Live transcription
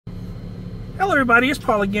Hello everybody, it's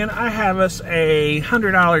Paul again. I have us a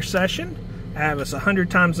 $100 session. I have us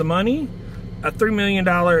 100 times the money, a $3 million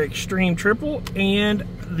extreme triple, and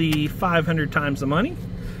the 500 times the money.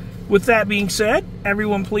 With that being said,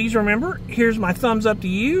 everyone please remember, here's my thumbs up to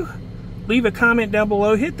you. Leave a comment down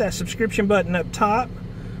below, hit that subscription button up top.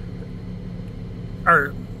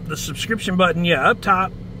 Or the subscription button, yeah, up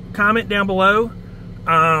top. Comment down below.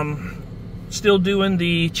 Still doing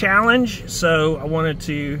the challenge, so I wanted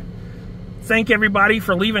to thank everybody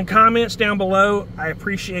for leaving comments down below. I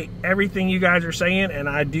appreciate everything you guys are saying, and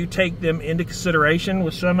I do take them into consideration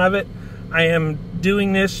with some of it. I am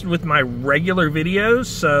doing this with my regular videos,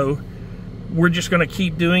 so we're just going to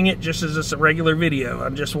keep doing it just as it's a regular video.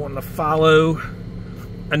 I'm just wanting to follow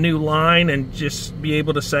a new line and just be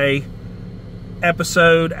able to say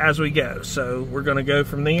episode as we go. So we're going to go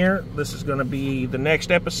from there. This is going to be the next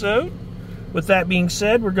episode. With that being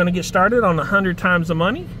said, we're going to get started on 100 times the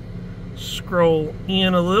money. Scroll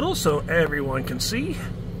in a little so everyone can see,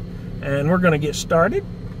 and we're going to get started.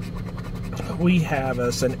 We have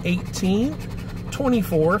us an 18,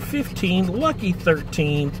 24, 15, lucky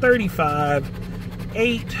 13, 35,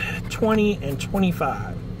 8, 20, and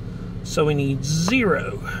 25. So we need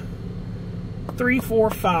 0, 3, 4,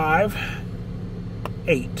 5,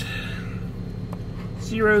 8.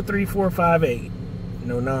 0, 3, 4, 5, 8.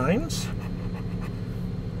 No 9s,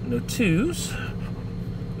 no 2s,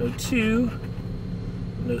 no 2,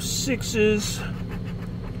 no 6s,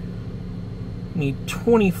 need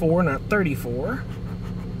 24, not 34,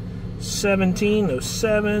 17, no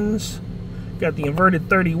 7s, got the inverted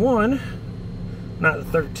 31, not the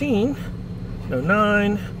 13, no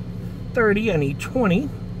 9, 30, I need 20,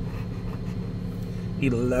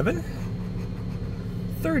 11,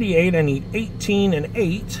 38, I need 18 and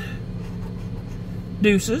 8,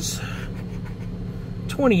 deuces,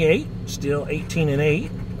 28, still 18 and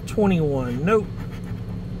 8, 21, nope.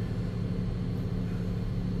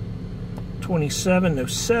 27, no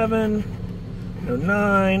 7, no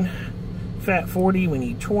 9. Fat 40, we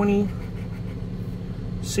need 20.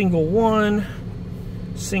 Single 1,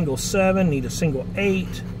 single 7, need a single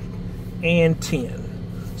 8, and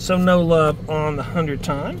 10. So no love on the 100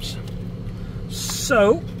 times.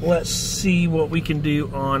 So let's see what we can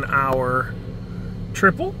do on our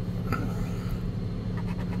triple.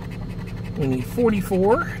 We need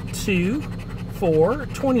 44, 2, 4,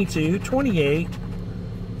 22, 28,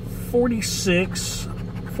 46,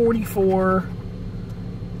 44,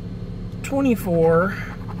 24,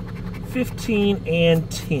 15, and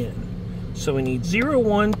 10. So we need 0,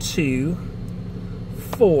 1, 2,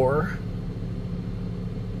 4,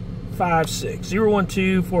 5, 6. 0, 1,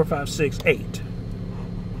 2, 4, 5, 6, 8.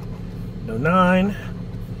 No 9,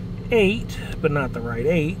 8, but not the right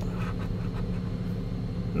 8.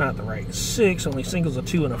 Not the right 6, only singles a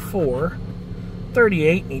 2 and a 4.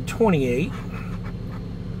 38, need 28.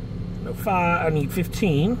 No 5, I need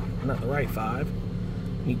 15, not the right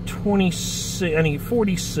 5. Need 26, I need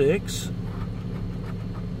 46.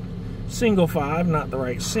 Single 5, not the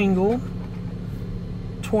right single.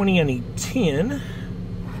 20, I need 10.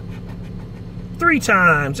 3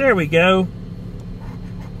 times, there we go.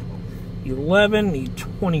 11, need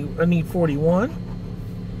 20, I need 41.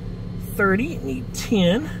 30, need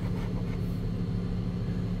 10.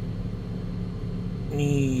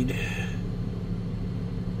 Need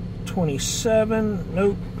 27,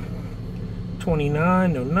 nope.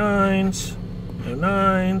 29, no 9s, no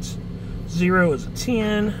 9s. 0 is a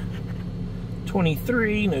 10.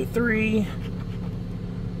 23, no 3.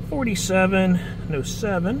 47, no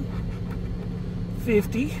 7.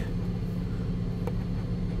 50.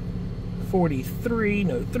 43,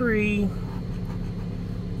 no 3.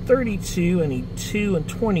 32, I need 2 and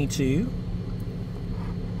 22.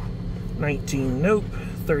 19, nope.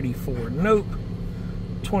 34, nope.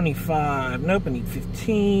 25, nope. I need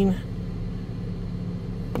 15.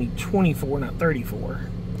 I need 24, not 34.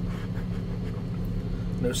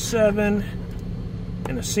 No 7.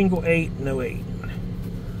 And a single 8, no 8.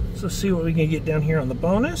 So let's see what we can get down here on the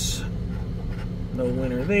bonus. No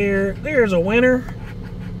winner there. There's a winner.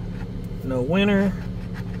 No winner.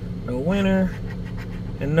 No winner.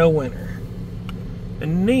 And no winner.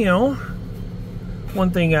 And now,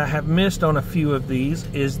 one thing I have missed on a few of these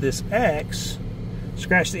is this X.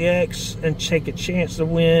 Scratch the X and take a chance to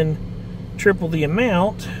win triple the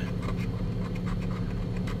amount.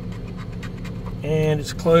 And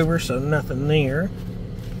it's clover, so nothing there.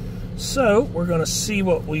 So we're going to see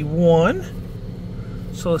what we won.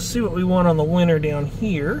 So let's see what we won on the winner down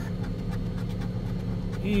here.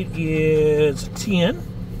 It is 10.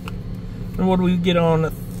 And what do we get on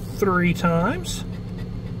 3 times?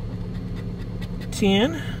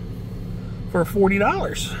 10, for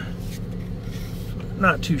 $40.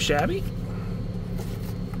 Not too shabby.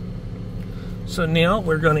 So now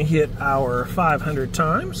we're going to hit our 500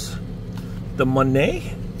 times the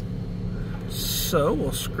money. So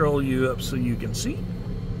we'll scroll you up so you can see.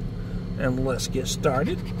 And let's get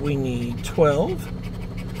started. We need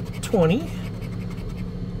 12, 20,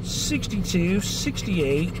 62,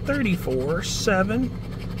 68, 34, 7,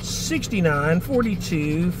 69,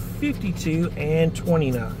 42, 52, and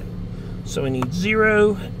 29. So we need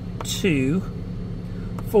 0, 2,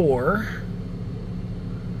 4,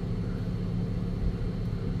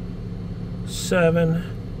 7,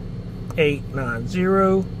 8, 9.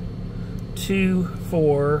 0, 2,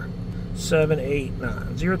 4, 7, 8,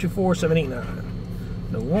 9. 0, 2, 4, 7, 8, 9.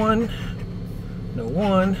 No 1, no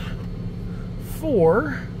 1,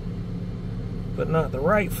 4, but not the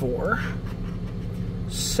right 4.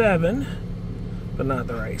 7, but not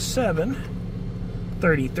the right 7.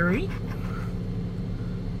 33.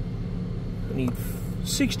 I need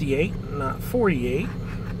 68, not 48.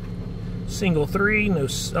 Single 3, no,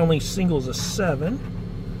 only singles a 7.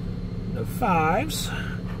 No 5s.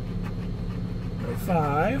 No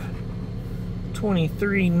 5.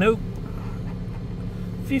 23, nope.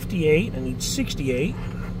 58, I need 68.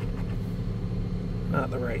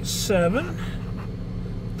 Not the right 7.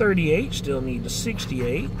 38, still need the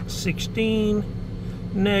 68. 16,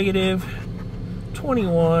 negative.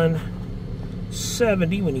 21,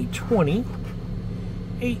 70, we need 20.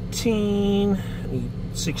 18, I need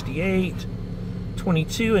 68.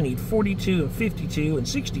 22, I need 42 and 52 and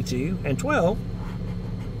 62 and 12.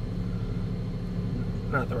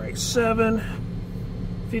 Not the right 7.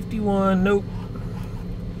 51, nope.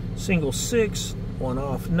 Single 6, 1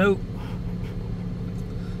 off, nope.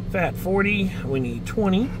 Fat 40, we need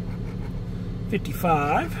 20.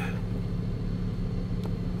 55.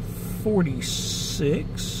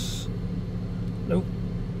 46, nope.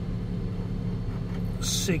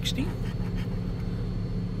 60,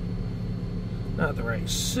 not the right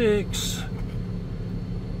 6,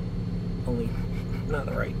 only not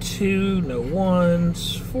the right 2, no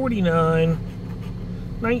 1s. 49,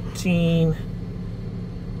 19,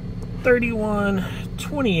 31,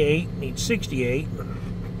 28, need 68,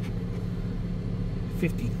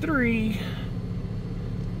 53,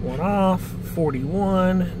 1 off,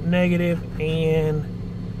 41, negative, and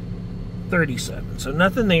 37. So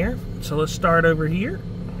nothing there. So let's start over here.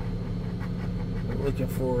 We're looking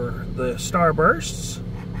for the starbursts.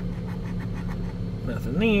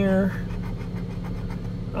 Nothing there.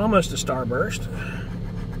 Almost a starburst.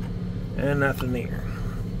 And nothing there.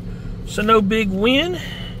 So no big win,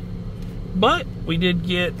 but we did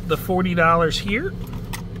get the $40 here.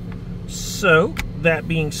 So that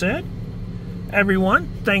being said, everyone,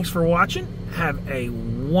 thanks for watching. Have a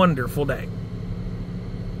wonderful day.